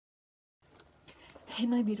Hey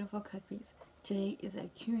my beautiful cookies, today is a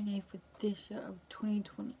Q&A for this year of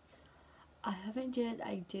 2020. I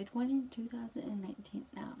did one in 2019,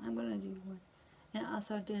 now I'm gonna do one. And I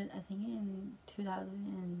also did, I think in 2000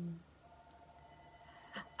 and...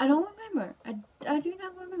 I don't remember, I do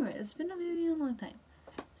not remember, it's been a very long time.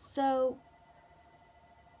 So,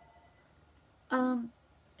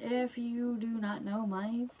 if you do not know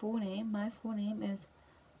my full name is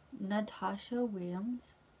Natasha Williams.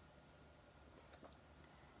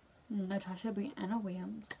 Natasha Brianna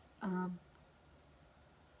Williams.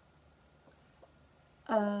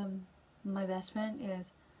 My best friend is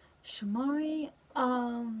Shamari.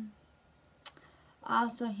 I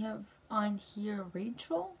also have on here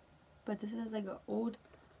Rachel, but this is like an old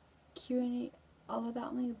Q&A all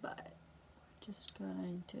about me, but we're just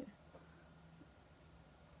going to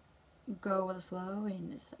go with the flow and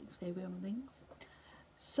just like say random things.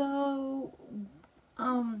 So,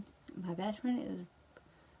 my best friend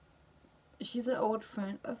she's an old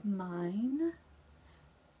friend of mine.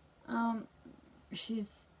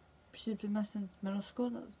 She's been my since middle school.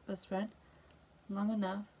 That's best friend, long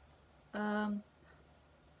enough.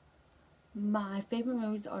 My favorite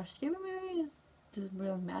movies are scary movies. Doesn't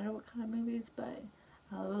really matter what kind of movies, but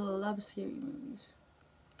I really love scary movies.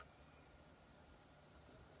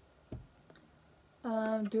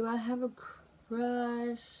 Do I have a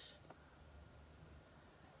crush?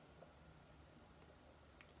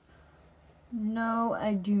 No,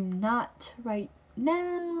 I do not right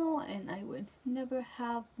now, and I would never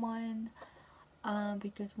have one.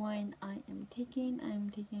 Because when I'm taken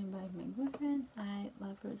by my boyfriend. I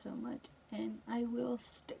love her so much, and I will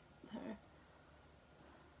stick with her.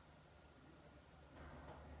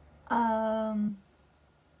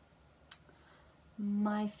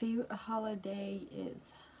 My favorite holiday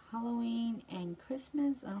is Halloween and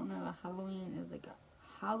Christmas. I don't know if Halloween is like a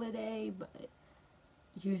holiday, but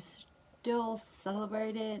you still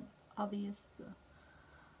celebrate it, obviously.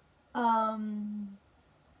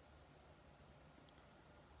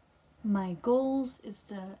 My goals is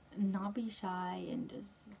to not be shy and just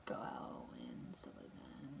go out and stuff like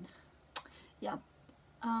that. Yeah.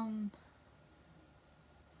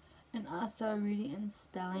 And also reading and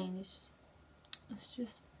spelling. It's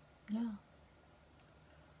just, yeah.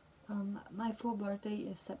 My full birthday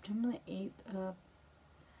is September 8th.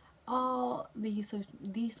 All these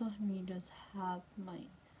social medias have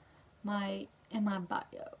in my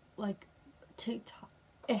bio, like TikTok,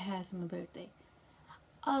 it has my birthday.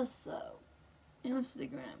 Also,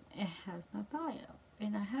 Instagram, it has my bio,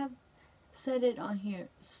 and I have said it on here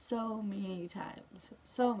so many times,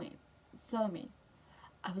 so many.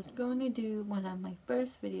 I was going to do one of my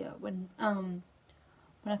first video when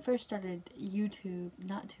I first started YouTube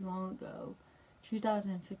not too long ago,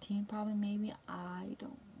 2015 probably, maybe, I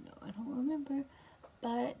don't know, I don't remember,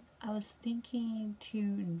 but I was thinking to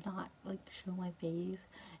not like show my face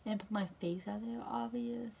and put my face out there,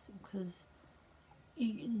 obvious, because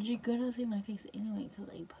you're gonna see my face anyway because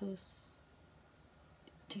I post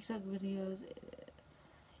TikTok videos,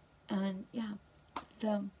 and yeah.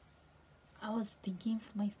 So I was thinking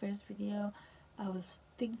for my first video, I was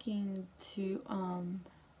thinking to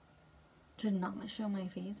not show my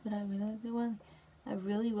face, but I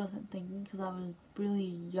really wasn't thinking, because I was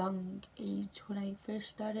really young age when I first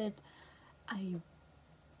started.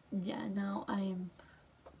 Now I'm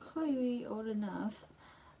clearly old enough.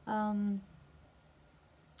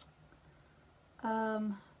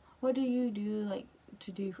 What do you do, like,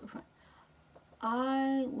 to do for fun?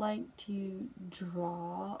 I like to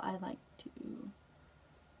draw. I like to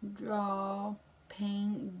draw,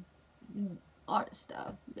 paint, art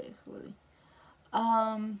stuff, basically.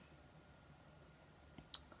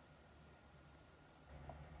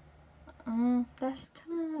 That's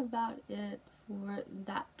kind of about it for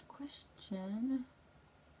that question.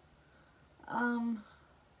 I'm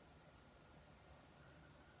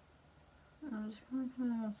just gonna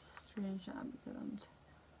kind of screenshot because I'm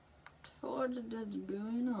told that it's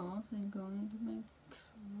going off and going to make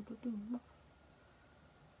sure to do.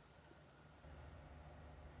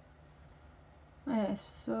 Okay,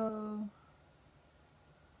 so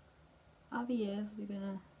obvious we're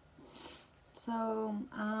gonna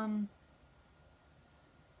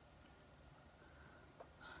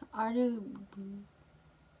I do,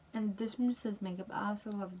 and this one says makeup. I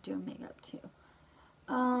also love doing makeup too.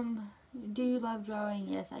 Do you love drawing?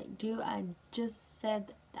 Yes, I do. I just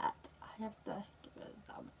said that. I have to get rid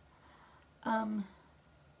of that.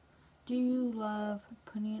 Do you love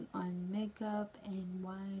putting on makeup, and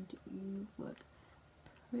why do you look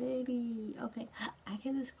pretty? Okay, I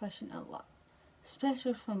get this question a lot,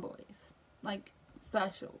 especially from boys. Like,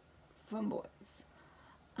 special from boys.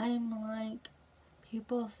 I'm like,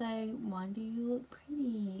 people say, why do you look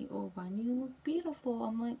pretty? Or why do you look beautiful?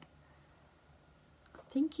 I'm like,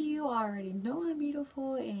 thank you, I already know I'm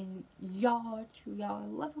beautiful, and y'all too, y'all are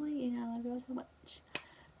lovely, and I love y'all so much.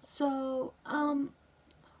 So,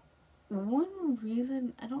 one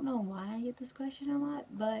reason, I don't know why I get this question a lot,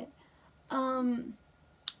 but,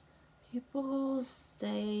 people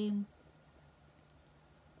say,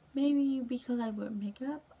 maybe because I wear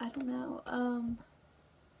makeup, I don't know,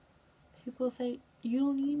 people say, you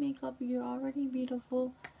don't need makeup, you're already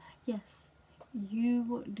beautiful. Yes,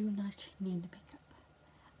 you do not need makeup.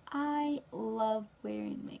 I love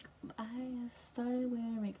wearing makeup. I started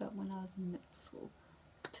wearing makeup when I was in middle school,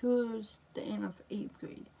 towards the end of 8th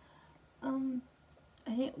grade. I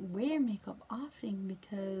didn't wear makeup often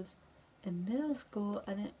because in middle school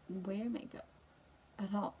I didn't wear makeup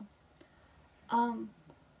at all.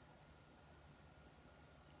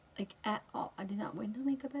 Like at all. I did not wear no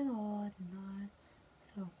makeup at all. I did not.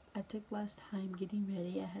 So I took less time getting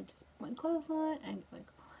ready. I had to put my clothes on and get my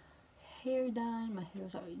hair done. My hair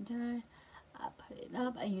was already done. I put it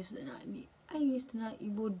up. I used to not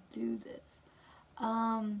able to do this.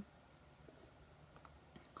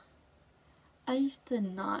 I used to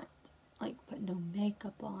not like put no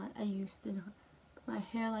makeup on. I used to not put my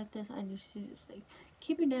hair like this. I used to just like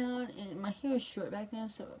keep it down, and my hair is short back then,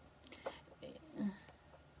 so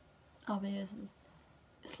obviously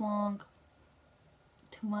it's long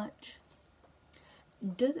too much.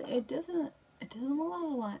 It doesn't look like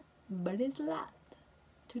a lot, but it's a lot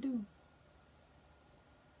to do.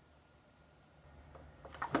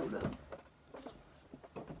 Hold up.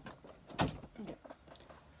 Okay.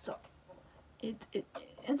 So it's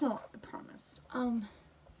a lot, I promise.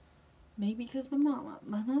 Maybe because my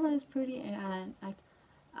mama is pretty, and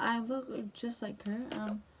I look just like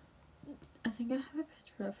her. I think I have a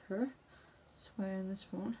picture of her somewhere in this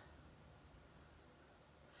phone.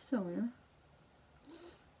 Somewhere.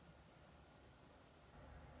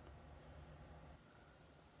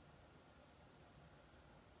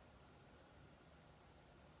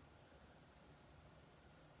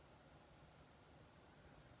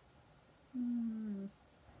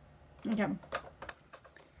 Okay.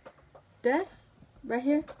 This right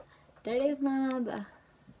here, that is my mother.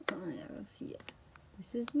 Oh yeah, let's see it.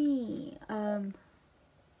 This is me.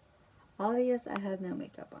 Obvious I have no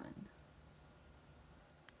makeup on.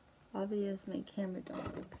 Obvious my camera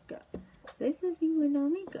don't pick up. This is me with no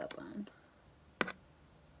makeup on.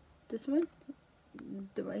 This one,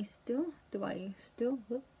 do I still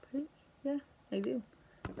look pretty? Yeah, I do.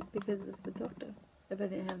 Because it's the filter. If I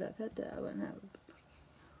didn't have that filter, I wouldn't have it.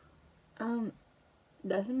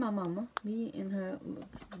 That's my mama. Me and her look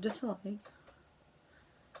just alike.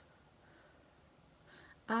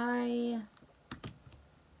 I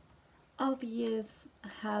obvious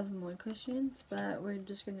have more questions, but we're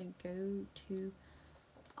just gonna go to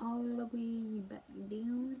all the way back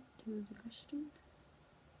down to the question.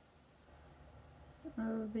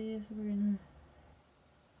 Obvious, we're gonna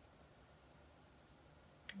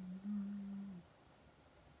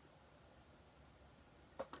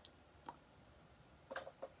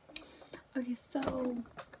okay, so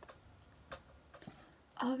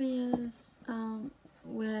obvious,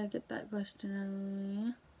 where I get that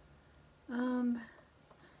question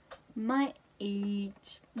my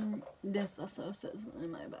age, this also says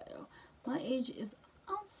in my bio, my age is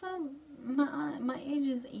also, my age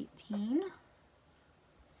is 18.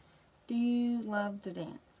 Do you love to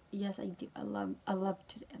dance? Yes, I do. I love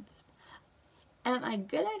to dance. Am I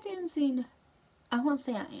good at dancing? I won't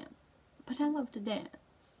say I am, but I love to dance.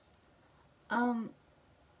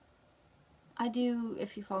 I do,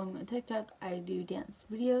 if you follow me on TikTok, I do dance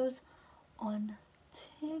videos on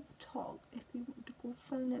TikTok. If you want to go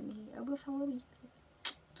follow me, I will follow you.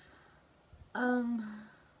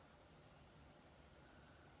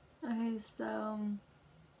 Okay, so,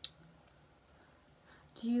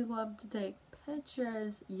 do you love to take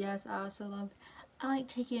pictures? Yes, I also love, I like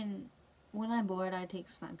taking, when I'm bored, I take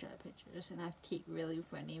Snapchat pictures, and I take really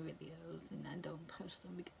funny videos, and I don't post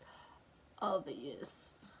them because obvious.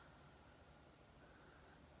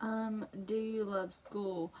 Do you love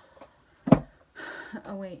school?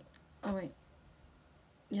 Oh wait.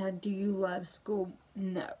 Yeah, do you love school?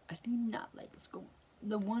 No, I do not like school.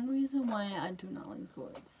 The one reason why I do not like school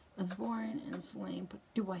is it's boring and it's lame, but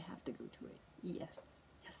do I have to go to it? Yes,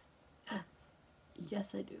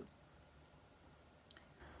 I do.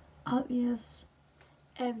 Obvious,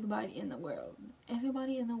 everybody in the world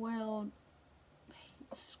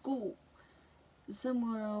hates school. Some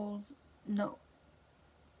worlds, no.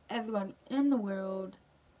 Everybody in the world,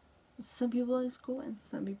 some people like school and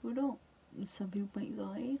some people don't. some people make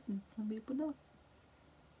all A's and some people don't.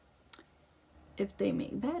 If they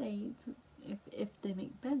make bad A's, if they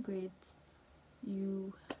make bad grades,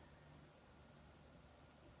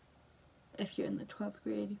 if you're in the 12th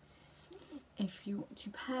grade, if you want to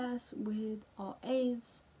pass with all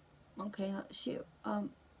A's, okay, shoot, I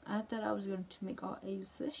thought I was going to make all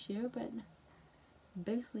A's this year, but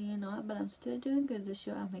basically you're not, but I'm still doing good this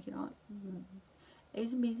year. I'm making all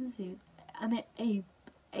A's and B's and C's. I meant A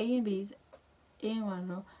and B's, A and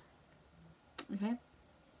one, okay?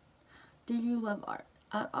 Do you love art?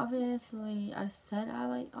 Obviously, I said I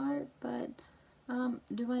like art, but,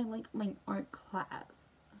 do I like my art class?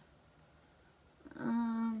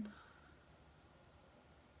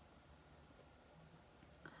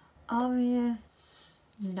 Obvious,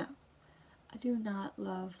 no. I do not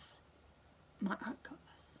love my art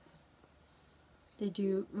class. They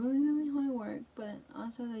do really, really hard work, but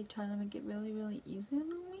also they try to make it really, really easy on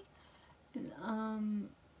me. And,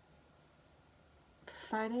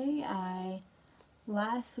 Friday,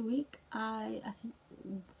 last week, I think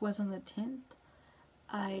was on the 10th,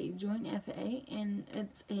 I joined FA, and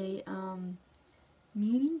it's a,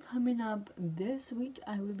 meeting coming up this week.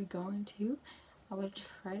 I will be going to. I will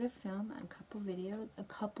try to film a couple videos, a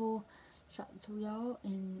couple shots of y'all,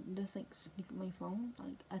 and just like sneak my phone.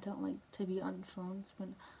 Like, I don't like to be on phones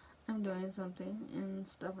when I'm doing something and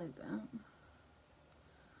stuff like that.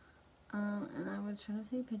 And I will try to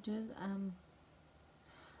take pictures.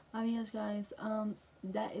 Yes, guys.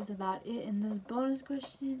 That is about it. In this bonus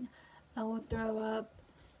question, I will throw up.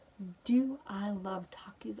 Do I love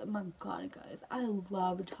Takis? Oh my god, guys, I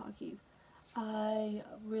love Takis. I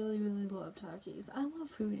really, really love Takis. I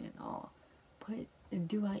love food and all, but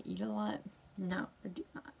do I eat a lot? No, I do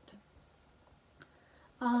not.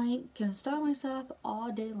 I can starve myself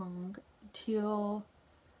all day long till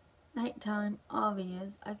nighttime.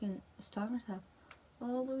 Obvious, I can starve myself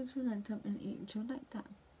all the way to nighttime and eat until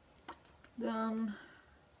nighttime.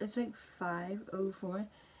 It's like 5:04.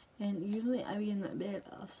 And usually I be in the bed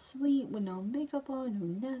asleep with no makeup on,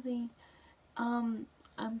 no nothing. I'm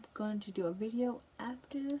going to do a video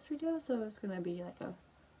after this video, so it's gonna be like a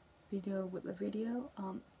video with a video.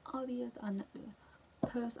 Obvious, I'm not gonna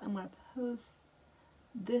post. I'm gonna post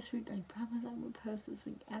this week. I promise I'm gonna post this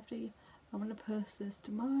week after. I'm gonna post this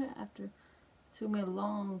tomorrow after. It's gonna be a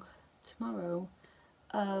long tomorrow.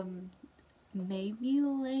 Maybe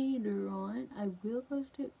later on I will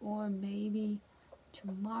post it, or maybe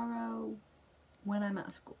tomorrow when I'm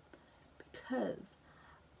at school, because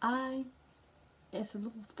it's a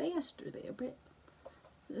little faster there, but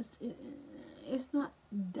it's not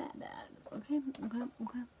that bad. Okay.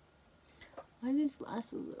 Why are these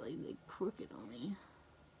glasses really like crooked on me?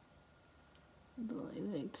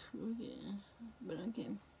 Really crooked, but okay.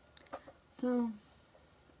 So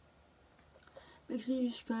make sure you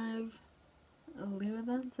subscribe, leave a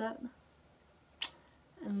thumbs up,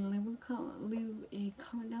 and leave a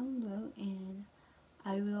comment down below, and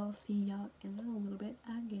I will see y'all in a little bit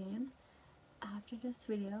again. After this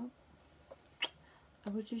video, I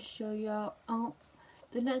will just show y'all,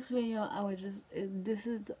 the next video this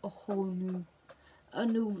is a whole new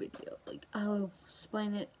video. Like, I will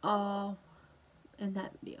explain it all in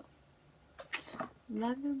that video.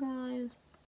 Love you guys.